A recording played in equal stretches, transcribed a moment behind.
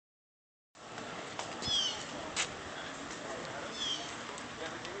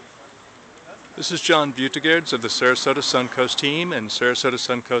This is John Butegaerds of the Sarasota Suncoast team and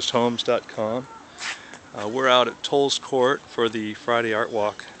SarasotaSuncoastHomes.com. We're out at Towles Court for the Friday Art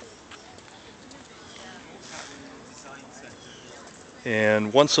Walk.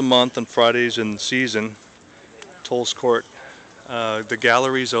 And once a month on Fridays in the season, Towles Court, the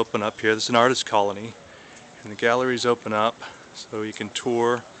galleries open up here. This is an artist colony, and the galleries open up so you can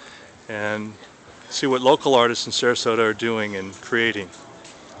tour and see what local artists in Sarasota are doing and creating.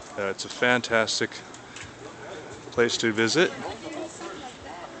 It's a fantastic place to visit.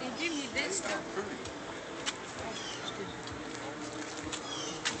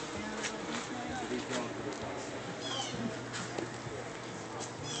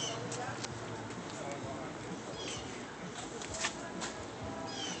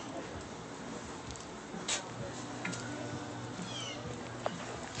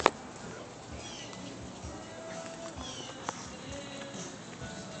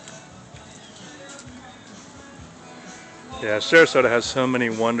 Yeah, Sarasota has so many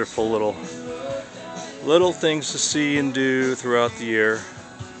wonderful little things to see and do throughout the year.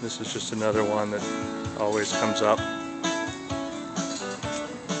 This is just another one that always comes up.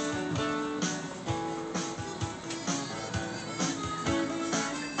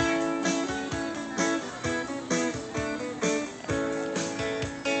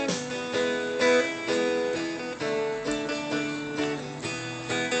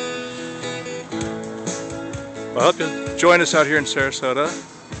 Well, I hope you'll join us out here in Sarasota.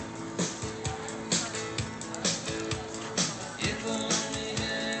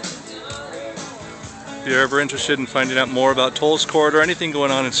 If you're ever interested in finding out more about Towles Court or anything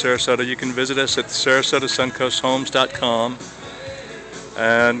going on in Sarasota, you can visit us at SarasotaSuncoastHomes.com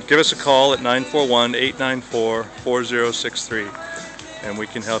and give us a call at 941-894-4063, and we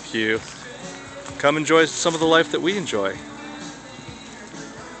can help you come enjoy some of the life that we enjoy.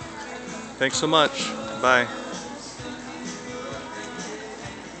 Thanks so much. Bye.